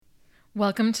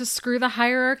Welcome to Screw the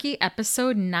Hierarchy,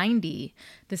 episode 90.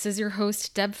 This is your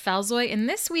host, Deb Falzoy, and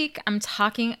this week I'm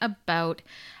talking about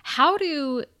how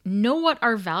to know what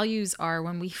our values are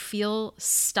when we feel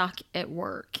stuck at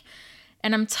work.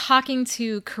 And I'm talking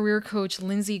to career coach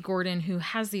Lindsay Gordon, who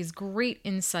has these great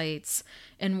insights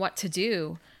in what to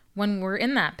do when we're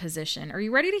in that position. Are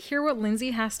you ready to hear what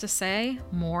Lindsay has to say?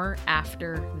 More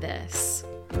after this.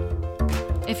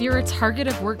 If you're a target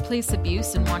of workplace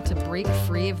abuse and want to break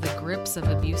free of the grips of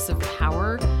abusive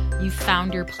power, you've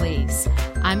found your place.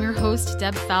 I'm your host,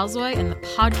 Deb Falzoy, and the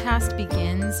podcast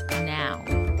begins now.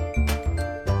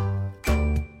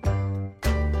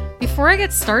 Before I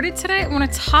get started today, I want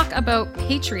to talk about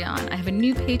Patreon. I have a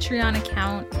new Patreon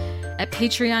account at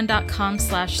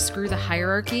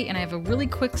patreon.com/screwthehierarchy, and I have a really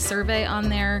quick survey on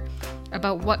there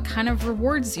about what kind of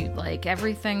rewards you'd like.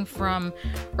 Everything from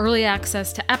early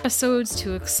access to episodes,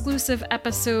 to exclusive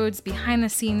episodes, behind the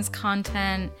scenes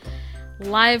content,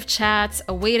 live chats,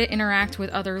 a way to interact with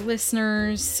other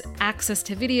listeners, access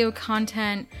to video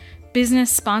content,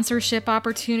 business sponsorship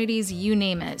opportunities, you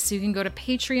name it. So you can go to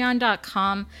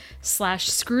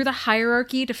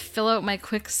patreon.com/screwthehierarchy to fill out my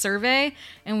quick survey,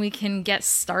 and we can get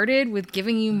started with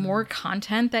giving you more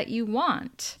content that you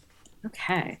want.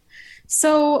 Okay.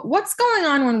 So what's going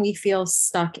on when we feel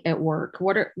stuck at work?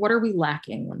 What are we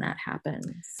lacking when that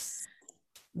happens?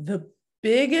 The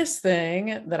biggest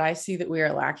thing that I see that we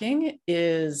are lacking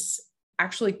is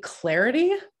actually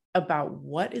clarity about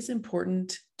what is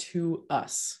important to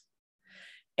us.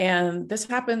 And this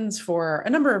happens for a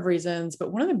number of reasons,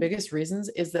 but one of the biggest reasons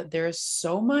is that there's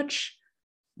so much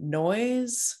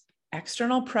noise,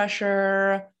 external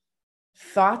pressure,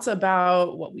 thoughts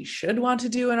about what we should want to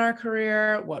do in our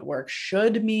career, what work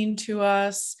should mean to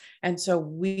us. And so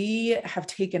we have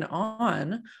taken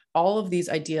on all of these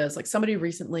ideas. Like somebody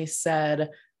recently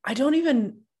said, I don't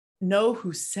even know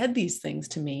who said these things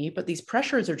to me, but these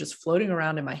pressures are just floating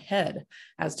around in my head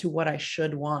as to what I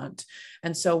should want.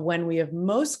 And so when we have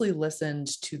mostly listened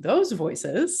to those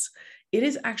voices, it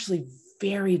is actually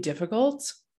very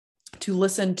difficult to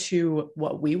listen to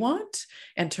what we want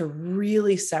and to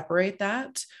really separate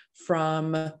that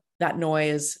from that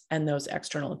noise and those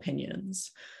external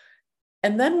opinions.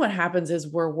 And then what happens is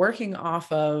we're working off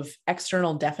of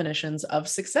external definitions of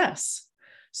success.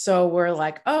 So we're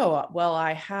like, oh, well,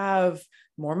 I have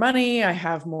more money, I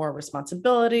have more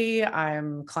responsibility,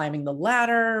 I'm climbing the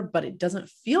ladder, but it doesn't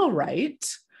feel right.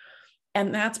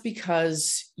 And that's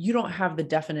because you don't have the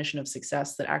definition of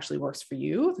success that actually works for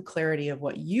you, the clarity of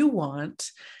what you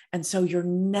want. And so you're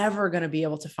never going to be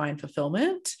able to find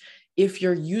fulfillment if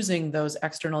you're using those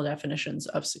external definitions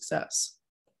of success.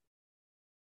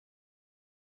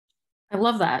 I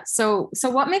love that. So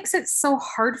what makes it so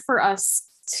hard for us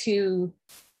to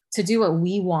do what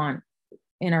we want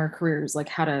in our careers? Like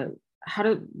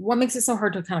what makes it so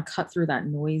hard to kind of cut through that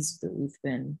noise that we've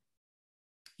been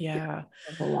Yeah.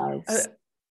 lives?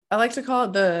 I like to call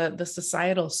it the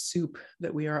societal soup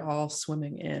that we are all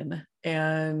swimming in.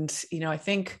 And, I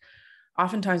think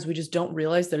oftentimes we just don't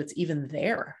realize that it's even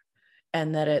there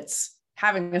and that it's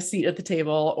having a seat at the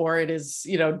table, or it is,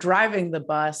 driving the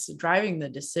bus, driving the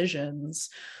decisions.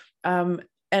 And,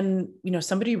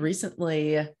 somebody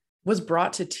recently was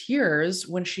brought to tears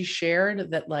when she shared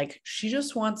that, like, she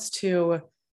just wants to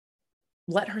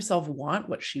let herself want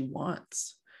what she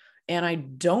wants. And I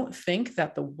don't think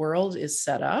that the world is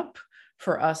set up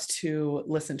for us to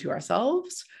listen to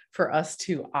ourselves, for us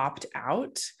to opt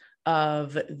out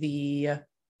of the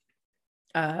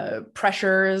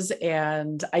pressures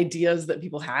and ideas that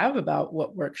people have about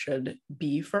what work should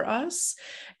be for us.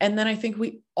 And then I think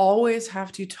we always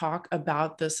have to talk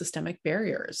about the systemic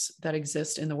barriers that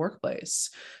exist in the workplace.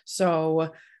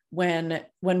 So when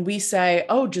we say,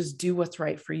 oh, just do what's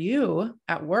right for you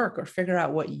at work or figure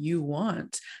out what you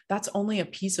want, that's only a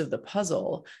piece of the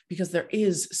puzzle, because there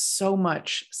is so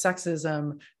much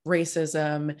sexism,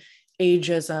 racism,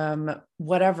 ageism,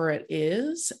 whatever it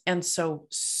is. And so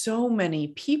many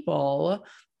people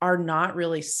are not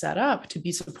really set up to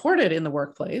be supported in the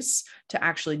workplace to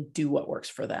actually do what works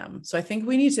for them. So I think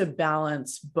we need to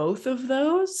balance both of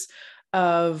those.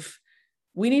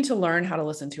 We need to learn how to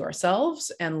listen to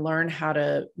ourselves and learn how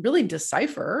to really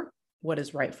decipher what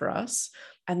is right for us.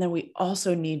 And then we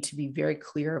also need to be very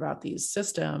clear about these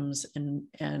systems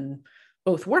and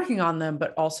both working on them,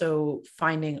 but also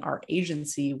finding our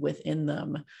agency within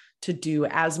them to do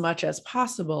as much as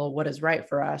possible what is right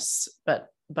for us, but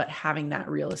having that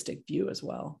realistic view as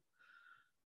well.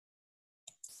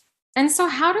 And so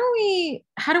how do we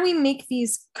make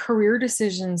these career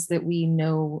decisions that we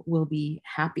know we'll be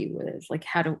happy with? Like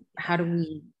how do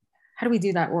we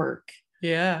do that work?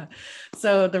 Yeah.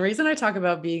 So the reason I talk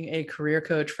about being a career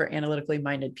coach for analytically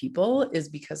minded people is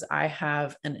because I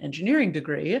have an engineering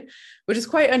degree, which is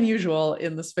quite unusual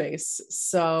in the space.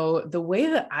 So the way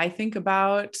that I think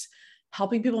about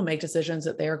helping people make decisions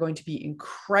that they are going to be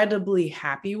incredibly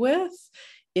happy with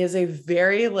is a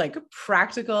very like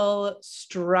practical,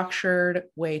 structured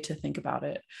way to think about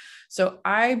it. So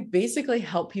I basically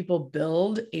help people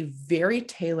build a very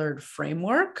tailored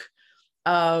framework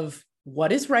of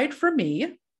what is right for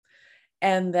me.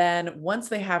 And then once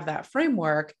they have that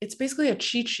framework, it's basically a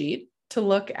cheat sheet to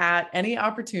look at any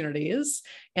opportunities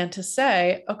and to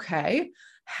say, okay,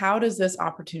 how does this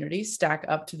opportunity stack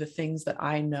up to the things that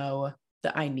I know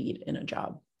that I need in a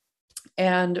job?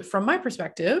 And from my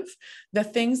perspective, the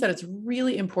things that it's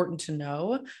really important to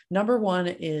know, number one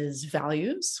is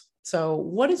values. So,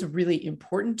 what is really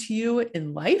important to you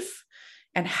in life,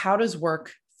 and how does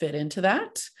work fit into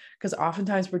that? Because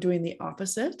oftentimes we're doing the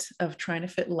opposite of trying to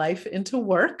fit life into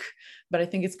work. But I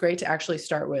think it's great to actually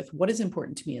start with what is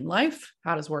important to me in life?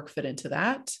 How does work fit into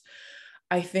that?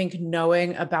 I think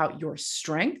knowing about your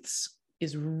strengths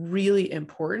is really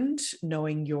important,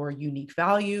 knowing your unique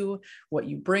value, what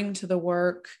you bring to the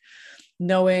work.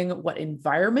 Knowing what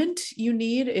environment you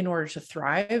need in order to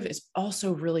thrive is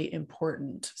also really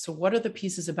important. So, what are the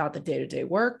pieces about the day-to-day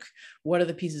work? What are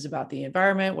the pieces about the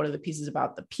environment? What are the pieces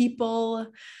about the people?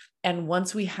 And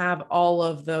once we have all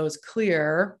of those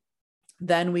clear,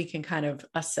 then we can kind of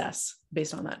assess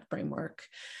based on that framework.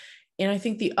 And I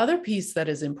think the other piece that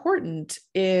is important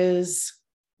is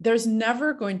there's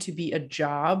never going to be a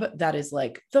job that is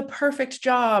like the perfect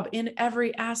job in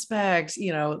every aspect,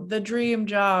 the dream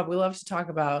job. We love to talk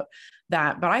about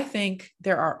that. But I think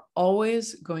there are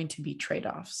always going to be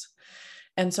trade-offs.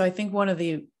 And so I think one of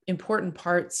the important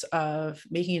parts of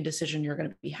making a decision you're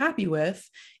going to be happy with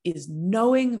is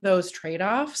knowing those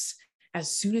trade-offs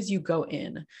as soon as you go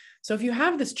in. So if you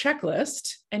have this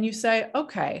checklist and you say,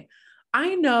 okay,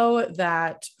 I know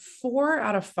that 4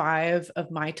 out of 5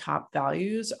 of my top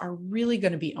values are really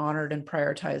going to be honored and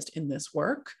prioritized in this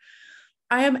work.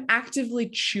 I am actively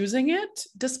choosing it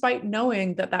despite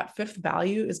knowing that that fifth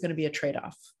value is going to be a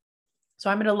trade-off. So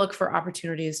I'm going to look for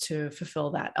opportunities to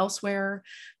fulfill that elsewhere,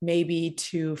 maybe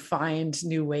to find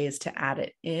new ways to add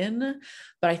it in.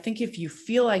 But I think if you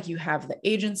feel like you have the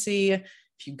agency, if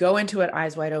you go into it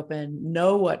eyes wide open,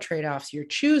 know what trade-offs you're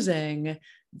choosing,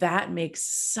 that makes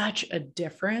such a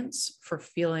difference for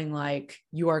feeling like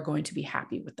you are going to be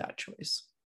happy with that choice.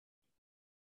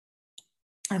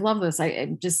 I love this.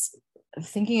 I'm just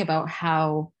thinking about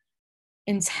how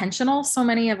intentional so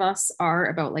many of us are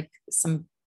about like some,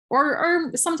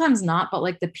 or sometimes not, but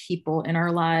like the people in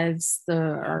our lives,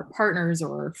 our partners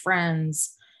or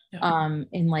friends,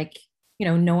 in like,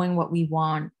 knowing what we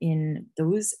want in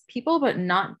those people, but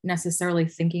not necessarily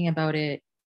thinking about it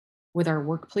with our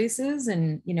workplaces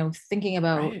and, thinking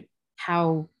about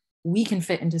how we can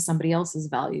fit into somebody else's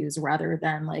values rather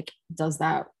than like, does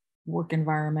that work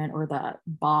environment or that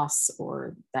boss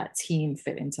or that team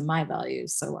fit into my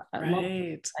values? So I love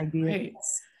this idea.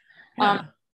 Yeah.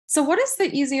 So what is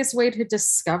the easiest way to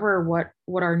discover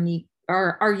what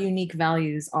our unique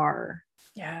values are?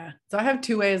 Yeah. So I have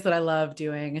 2 ways that I love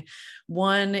doing.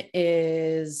 One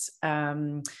is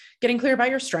getting clear about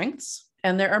your strengths.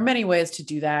 And there are many ways to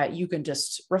do that. You can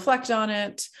just reflect on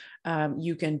it.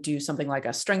 You can do something like a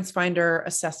StrengthsFinder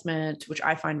assessment, which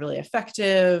I find really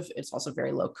effective. It's also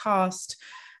very low cost.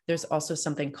 There's also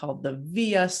something called the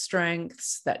VIA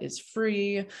Strengths that is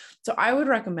free. So I would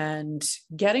recommend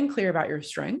getting clear about your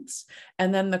strengths.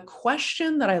 And then the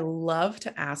question that I love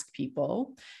to ask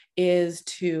people is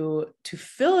to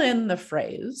fill in the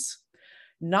phrase,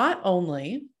 not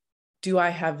only do I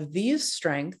have these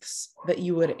strengths that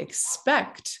you would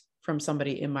expect from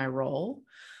somebody in my role,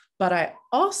 but I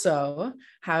also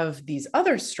have these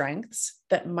other strengths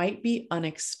that might be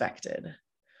unexpected.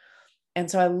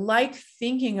 And so I like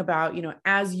thinking about,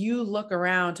 as you look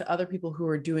around to other people who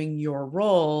are doing your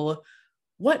role,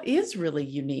 what is really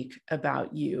unique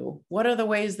about you? What are the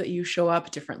ways that you show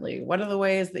up differently? What are the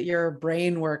ways that your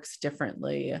brain works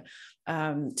differently?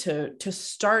 To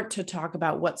start to talk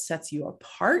about what sets you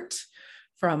apart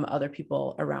from other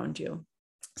people around you.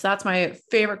 So that's my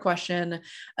favorite question.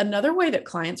 Another way that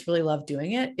clients really love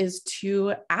doing it is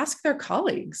to ask their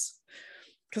colleagues,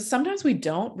 because sometimes we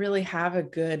don't really have a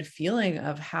good feeling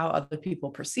of how other people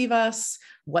perceive us,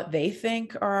 what they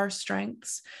think are our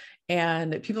strengths.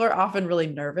 And people are often really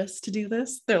nervous to do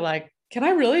this. They're like, can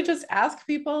I really just ask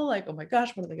people like, oh my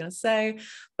gosh, what are they going to say?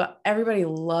 But everybody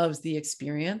loves the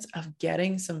experience of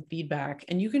getting some feedback.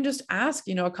 And you can just ask,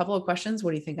 a couple of questions.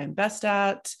 What do you think I'm best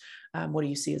at? What do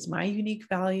you see as my unique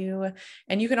value?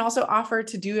 And you can also offer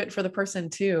to do it for the person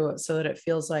too, so that it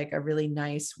feels like a really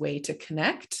nice way to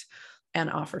connect and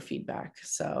offer feedback.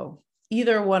 So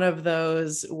either one of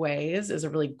those ways is a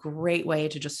really great way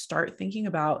to just start thinking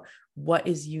about what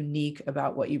is unique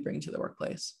about what you bring to the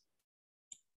workplace.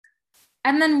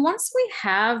 And then once we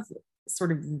have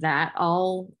sort of that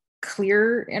all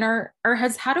clear in our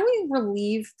heads, how do we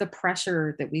relieve the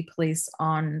pressure that we place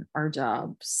on our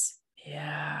jobs?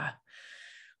 Yeah.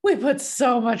 We put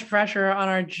so much pressure on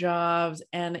our jobs,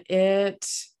 and it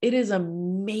is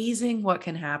amazing what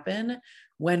can happen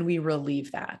when we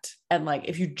relieve that. And like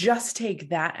if you just take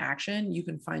that action, you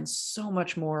can find so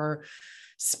much more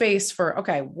space for,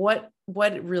 okay, what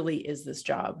really is this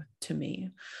job to me?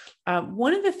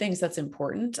 One of the things that's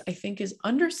important, I think, is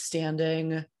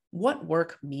understanding what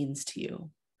work means to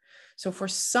you. So for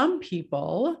some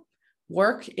people,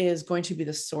 work is going to be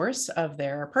the source of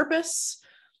their purpose,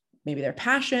 maybe their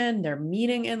passion, their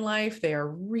meaning in life. They are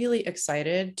really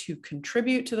excited to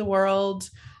contribute to the world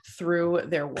through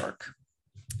their work.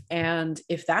 And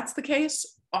if that's the case,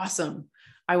 awesome.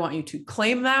 I want you to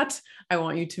claim that. I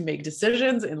want you to make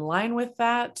decisions in line with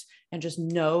that and just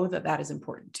know that that is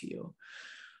important to you.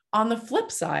 On the flip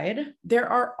side, there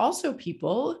are also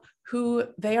people who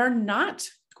they are not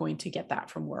going to get that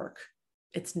from work.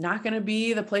 It's not going to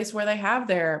be the place where they have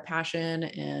their passion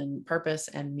and purpose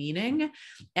and meaning.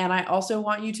 And I also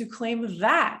want you to claim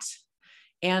that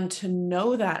and to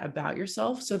know that about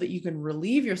yourself so that you can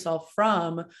relieve yourself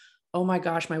from, oh my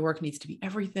gosh, my work needs to be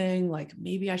everything. Like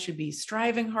maybe I should be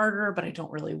striving harder, but I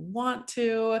don't really want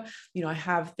to. I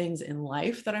have things in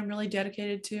life that I'm really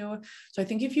dedicated to. So I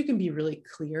think if you can be really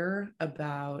clear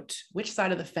about which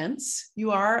side of the fence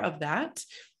you are of that.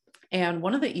 And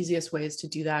one of the easiest ways to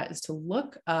do that is to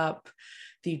look up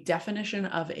the definition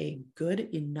of a good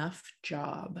enough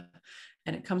job.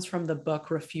 And it comes from the book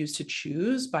Refuse to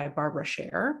Choose by Barbara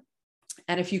Sher.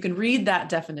 And if you can read that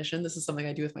definition, this is something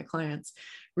I do with my clients,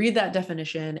 read that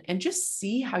definition and just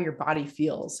see how your body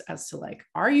feels as to like,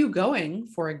 are you going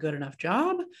for a good enough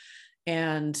job?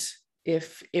 And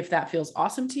if that feels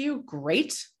awesome to you,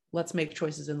 great. Let's make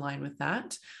choices in line with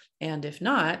that. And if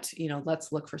not,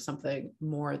 let's look for something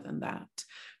more than that.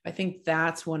 I think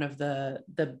that's one of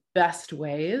the best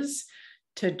ways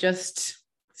to just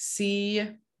see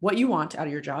what you want out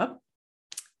of your job.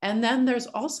 And then there's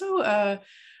also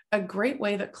a great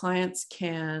way that clients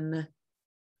can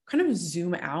kind of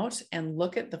zoom out and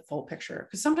look at the full picture.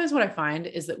 Because sometimes what I find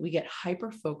is that we get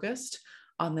hyper focused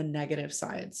on the negative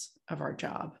sides of our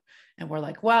job. And we're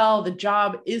like, well, the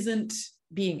job isn't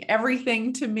being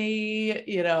everything to me.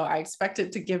 I expect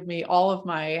it to give me all of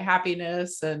my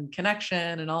happiness and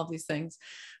connection and all of these things.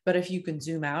 But if you can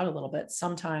zoom out a little bit,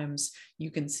 sometimes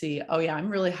you can see, oh yeah, I'm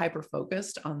really hyper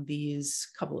focused on these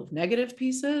couple of negative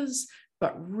pieces.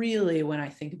 But really, when I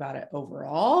think about it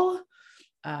overall,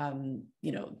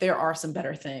 there are some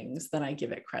better things than I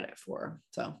give it credit for.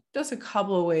 So just a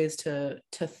couple of ways to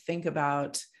think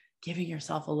about giving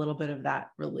yourself a little bit of that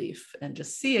relief and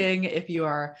just seeing if you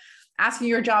are asking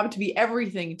your job to be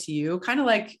everything to you, kind of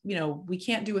like, we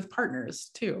can't do with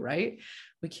partners too, right?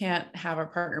 We can't have our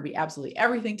partner be absolutely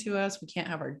everything to us. We can't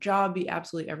have our job be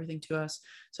absolutely everything to us.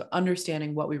 So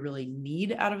understanding what we really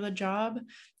need out of the job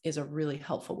is a really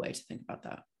helpful way to think about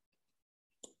that.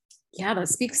 Yeah, that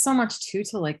speaks so much too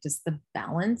to like just the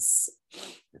balance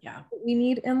yeah we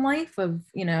need in life of,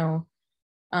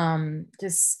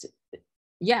 just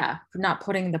not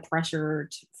putting the pressure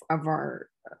of our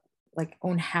like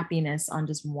own happiness on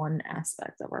just one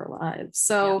aspect of our lives.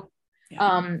 So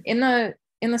in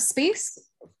the space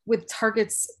with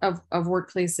targets of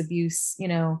workplace abuse,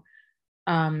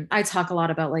 I talk a lot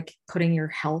about like putting your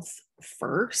health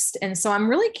first. And so I'm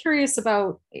really curious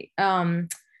about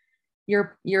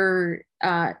your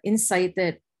insight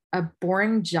that a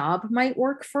boring job might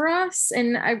work for us.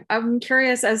 And I'm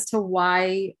curious as to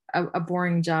why a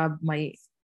boring job might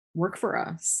work for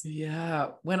us. Yeah.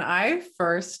 When I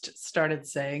first started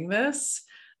saying this,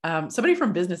 somebody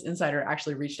from Business Insider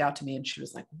actually reached out to me and she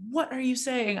was like, what are you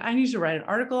saying? I need to write an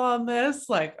article on this.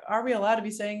 Like, are we allowed to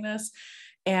be saying this?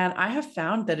 And I have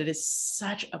found that it is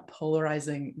such a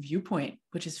polarizing viewpoint,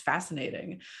 which is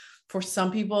fascinating. For some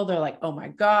people, they're like, oh my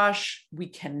gosh, we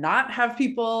cannot have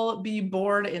people be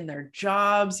bored in their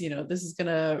jobs. This is going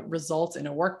to result in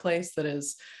a workplace that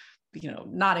is,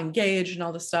 not engaged and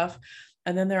all this stuff.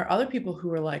 And then there are other people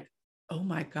who are like, oh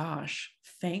my gosh,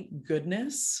 thank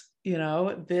goodness,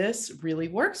 this really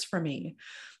works for me.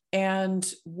 And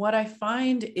what I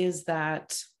find is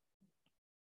that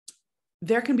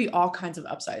there can be all kinds of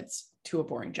upsides to a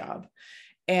boring job.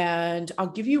 And I'll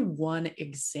give you one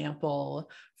example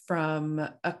from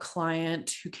a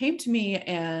client who came to me,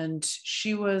 and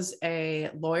she was a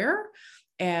lawyer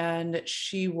and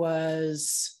she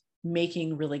was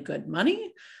making really good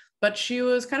money, but she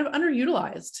was kind of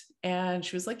underutilized. And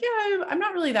she was like, yeah, I'm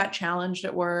not really that challenged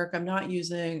at work. I'm not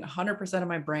using 100% of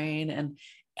my brain. And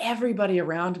everybody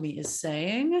around me is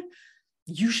saying,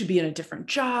 you should be in a different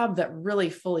job that really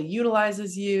fully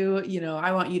utilizes you. You know,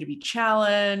 I want you to be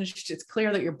challenged. It's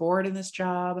clear that you're bored in this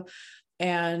job.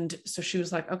 And so she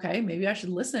was like, okay, maybe I should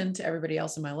listen to everybody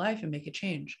else in my life and make a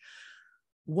change.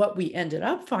 What we ended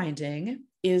up finding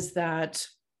is that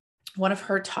one of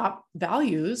her top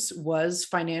values was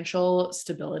financial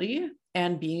stability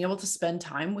and being able to spend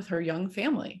time with her young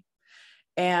family.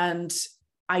 And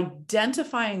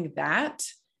identifying that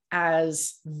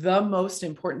as the most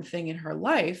important thing in her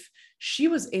life, she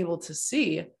was able to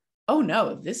see, oh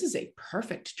no, this is a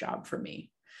perfect job for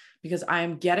me because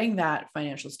I'm getting that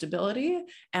financial stability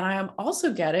and I am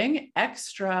also getting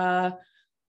extra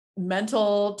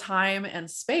mental time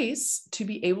and space to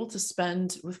be able to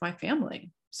spend with my family.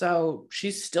 So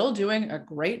she's still doing a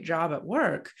great job at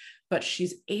work, but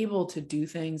she's able to do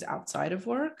things outside of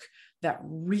work that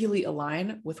really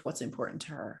align with what's important to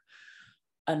her.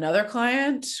 Another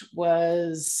client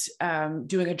was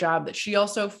doing a job that she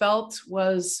also felt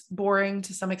was boring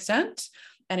to some extent.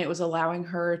 And it was allowing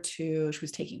her to, she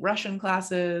was taking Russian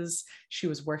classes. She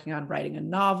was working on writing a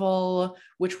novel,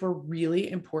 which were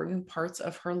really important parts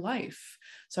of her life.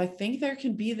 So I think there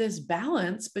can be this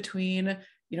balance between,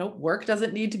 you know, work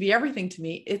doesn't need to be everything to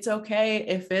me. It's okay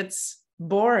if it's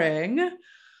boring.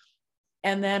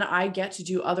 And then I get to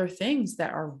do other things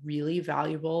that are really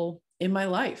valuable in my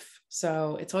life.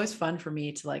 So it's always fun for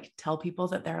me to like tell people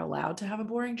that they're allowed to have a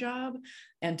boring job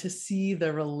and to see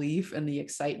the relief and the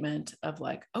excitement of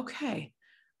like, okay,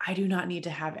 I do not need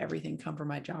to have everything come from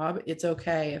my job. It's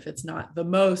okay if it's not the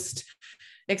most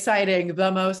exciting,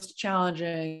 the most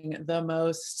challenging, the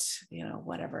most, you know,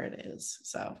 whatever it is.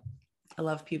 So I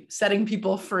love setting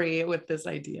people free with this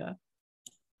idea.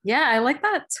 Yeah, I like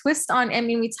that twist on, I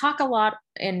mean, we talk a lot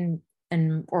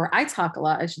or I talk a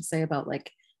lot, I should say, about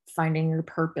like finding your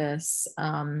purpose,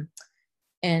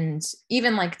 and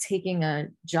even like taking a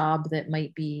job that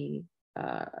might be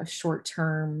a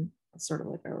short-term sort of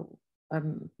like a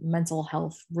mental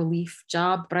health relief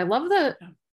job. But I love the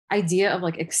idea of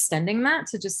like extending that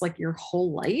to just like your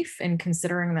whole life and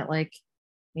considering that like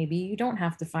maybe you don't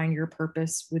have to find your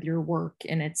purpose with your work,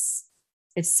 and it's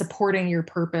supporting your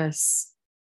purpose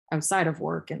outside of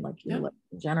work and like your life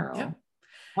in general. Yeah.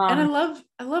 And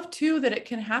I love too that it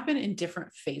can happen in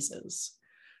different phases.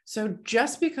 So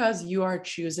just because you are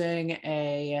choosing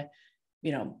a,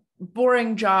 you know,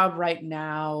 boring job right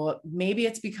now, maybe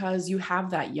it's because you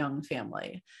have that young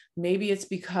family. Maybe it's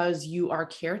because you are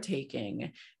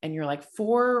caretaking and you're like,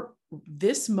 for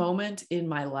this moment in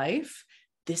my life,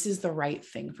 this is the right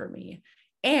thing for me.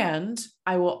 And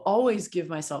I will always give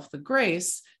myself the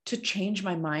grace to change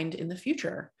my mind in the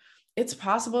future. It's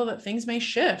possible that things may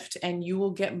shift and you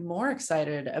will get more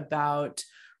excited about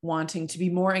wanting to be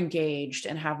more engaged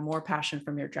and have more passion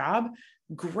from your job.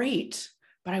 Great.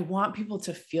 But I want people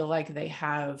to feel like they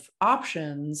have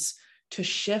options to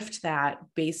shift that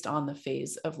based on the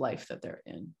phase of life that they're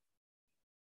in.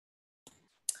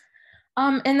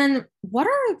 And then what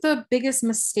are the biggest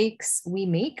mistakes we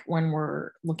make when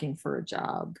we're looking for a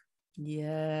job?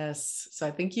 Yes. So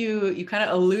I think you kind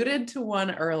of alluded to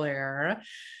one earlier,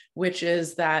 which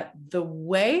is that the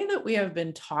way that we have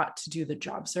been taught to do the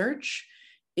job search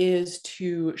is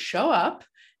to show up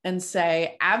and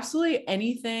say absolutely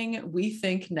anything we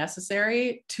think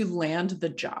necessary to land the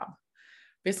job.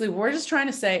 Basically, we're just trying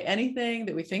to say anything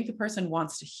that we think the person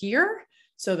wants to hear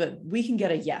so that we can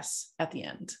get a yes at the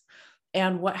end.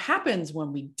 And what happens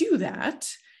when we do that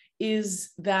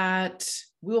is that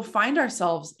we'll find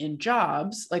ourselves in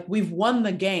jobs, like we've won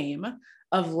the game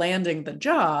of landing the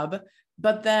job,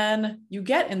 but then you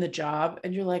get in the job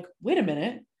and you're like, wait a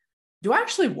minute, do I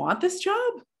actually want this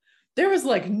job? There was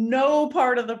like no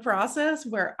part of the process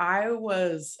where I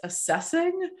was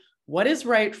assessing what is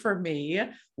right for me,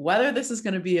 whether this is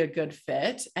going to be a good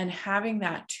fit, and having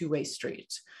that two-way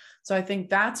street. So I think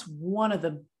that's one of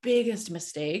the biggest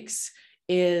mistakes,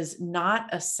 is not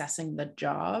assessing the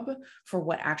job for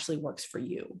what actually works for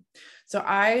you. So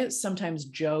I sometimes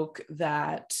joke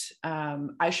that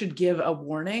I should give a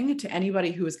warning to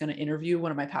anybody who is going to interview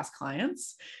one of my past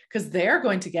clients, because they're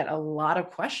going to get a lot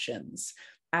of questions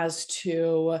as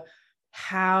to,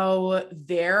 how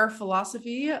their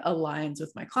philosophy aligns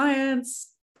with my clients,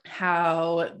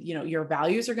 how, your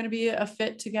values are going to be a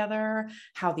fit together,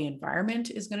 how the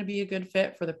environment is going to be a good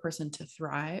fit for the person to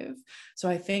thrive. So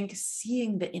I think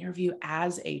seeing the interview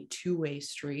as a two-way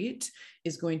street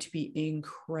is going to be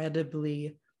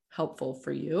incredibly helpful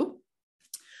for you.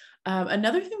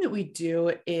 Another thing that we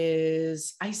do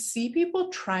is I see people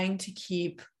trying to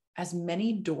keep as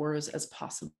many doors as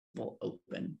possible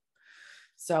open.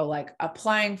 So like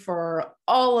applying for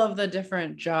all of the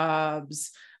different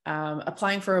jobs,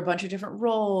 applying for a bunch of different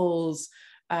roles,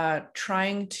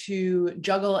 trying to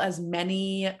juggle as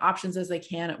many options as they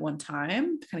can at one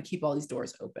time to kind of keep all these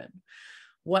doors open.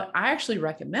 What I actually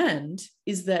recommend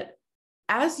is that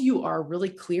as you are really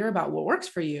clear about what works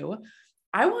for you,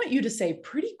 I want you to say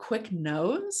pretty quick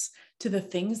no's to the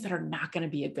things that are not going to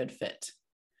be a good fit.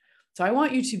 So I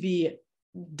want you to be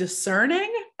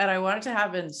discerning, and I want it to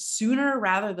happen sooner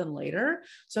rather than later,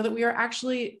 so that we are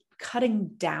actually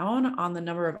cutting down on the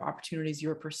number of opportunities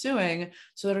you're pursuing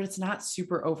so that it's not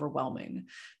super overwhelming.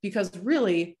 Because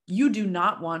really, you do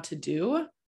not want to do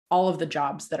all of the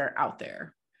jobs that are out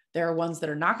there. There are ones that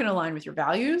are not going to align with your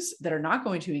values, that are not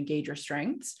going to engage your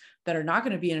strengths, that are not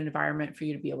going to be an environment for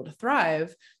you to be able to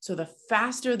thrive. So the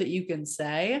faster that you can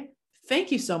say,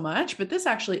 thank you so much, but this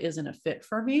actually isn't a fit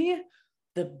for me,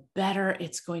 the better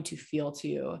it's going to feel to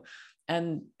you.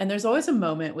 And there's always a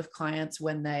moment with clients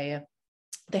when they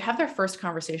have their first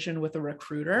conversation with a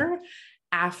recruiter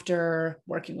after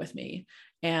working with me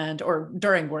or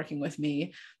during working with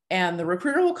me. And the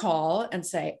recruiter will call and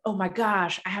say, oh my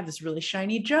gosh, I have this really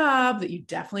shiny job that you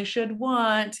definitely should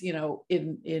want.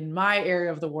 In my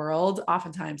area of the world,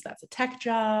 oftentimes that's a tech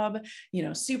job,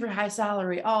 super high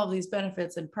salary, all of these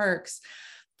benefits and perks.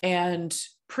 And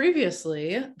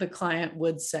previously the client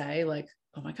would say like,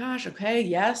 oh my gosh, okay,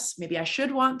 yes, maybe I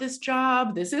should want this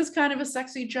job. This is kind of a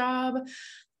sexy job.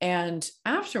 And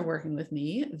after working with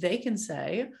me, they can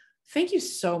say, thank you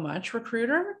so much,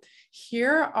 recruiter.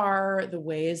 Here are the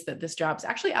ways that this job is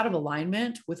actually out of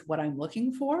alignment with what I'm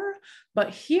looking for, but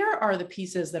here are the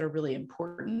pieces that are really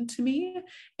important to me.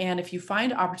 And if you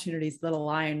find opportunities that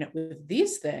align with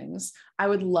these things, I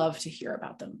would love to hear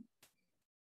about them.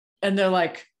 And they're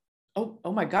like,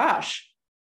 oh my gosh,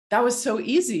 that was so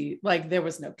easy. Like there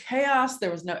was no chaos.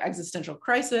 There was no existential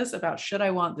crisis about should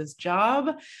I want this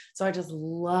job? So I just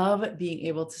love being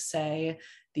able to say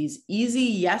these easy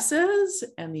yeses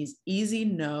and these easy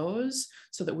nos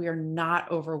so that we are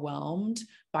not overwhelmed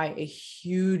by a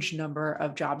huge number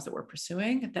of jobs that we're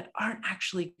pursuing that aren't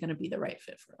actually going to be the right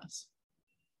fit for us.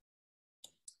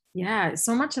 Yeah,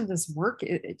 so much of this work,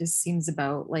 it just seems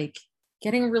about like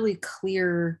getting really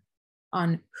clear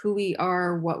on who we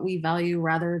are, what we value,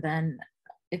 rather than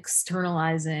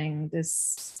externalizing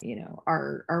this,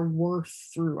 our worth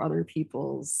through other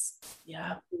people's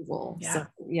approval. Yeah. So,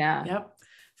 yeah. Yep.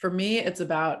 For me, it's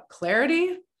about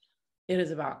clarity. It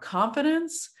is about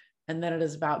confidence. And then it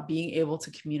is about being able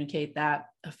to communicate that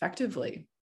effectively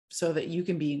so that you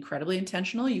can be incredibly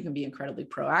intentional. You can be incredibly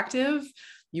proactive.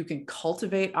 You can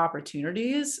cultivate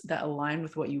opportunities that align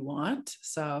with what you want.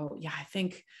 So yeah, I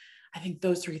think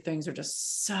those three things are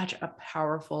just such a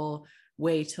powerful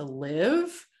way to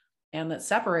live, and that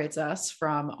separates us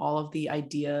from all of the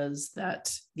ideas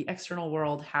that the external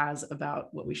world has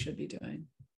about what we should be doing.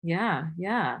 Yeah.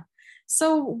 Yeah.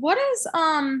 So what is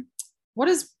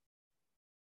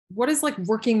like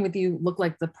working with you look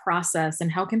like, the process,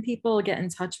 and how can people get in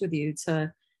touch with you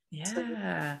to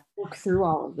work through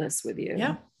all of this with you?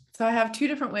 Yeah. So I have two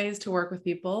different ways to work with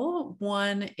people.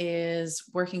 One is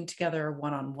working together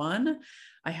one-on-one.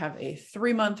 I have a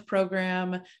 3-month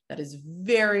program that is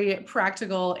very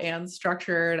practical and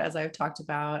structured, as I've talked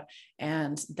about,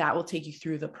 and that will take you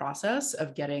through the process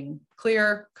of getting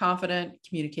clear, confident,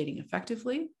 communicating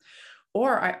effectively.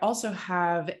 Or I also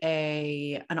have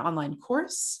an online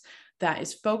course that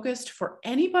is focused for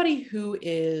anybody who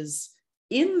is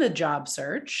in the job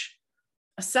search,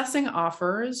 assessing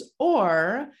offers,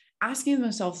 or asking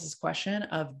themselves this question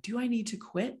of, do I need to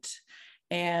quit?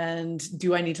 And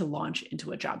do I need to launch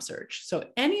into a job search? So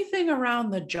anything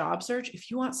around the job search, if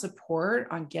you want support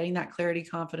on getting that clarity,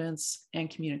 confidence, and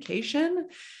communication,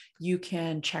 you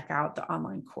can check out the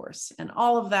online course. And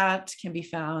all of that can be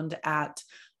found at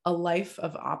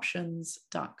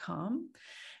alifeofoptions.com.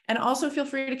 And also feel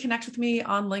free to connect with me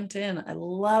on LinkedIn. I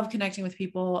love connecting with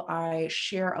people. I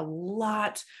share a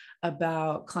lot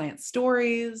about client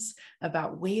stories,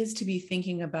 about ways to be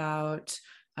thinking about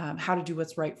how to do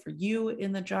what's right for you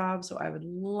in the job. So I would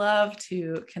love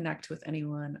to connect with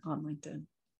anyone on LinkedIn.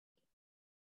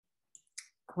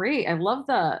 Great. I love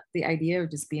the idea of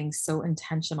just being so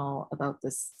intentional about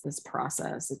this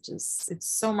process. It's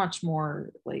so much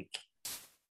more like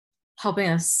helping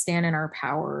us stand in our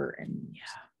power and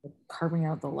carving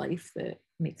out the life that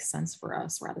makes sense for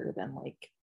us, rather than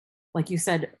like you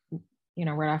said,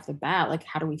 right off the bat, like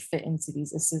how do we fit into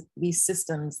these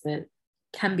systems that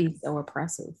can be so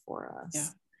oppressive for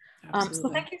us? So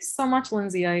thank you so much,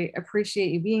 Lindsay. I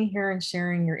appreciate you being here and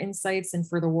sharing your insights and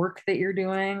for the work that you're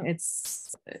doing.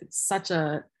 It's such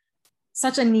a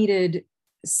needed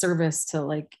service to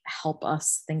like help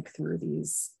us think through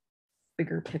these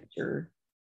bigger picture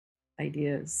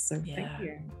ideas. So thank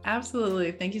you.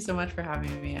 Absolutely. Thank you so much for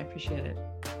having me. I appreciate it.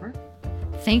 Sure.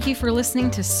 Thank you for listening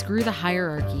to Screw the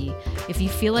Hierarchy. If you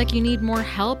feel like you need more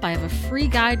help, I have a free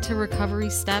guide to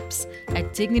recovery steps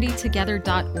at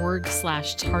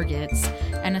dignitytogether.org/targets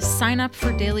and a sign up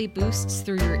for daily boosts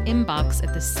through your inbox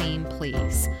at the same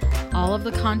place. All of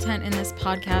the content in this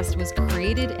podcast was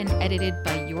created and edited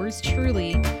by yours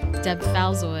truly, Deb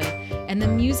Falzoy, and the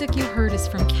music you heard is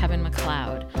from Kevin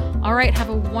MacLeod. All right, have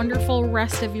a wonderful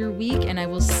rest of your week, and I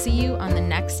will see you on the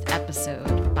next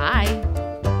episode. Bye.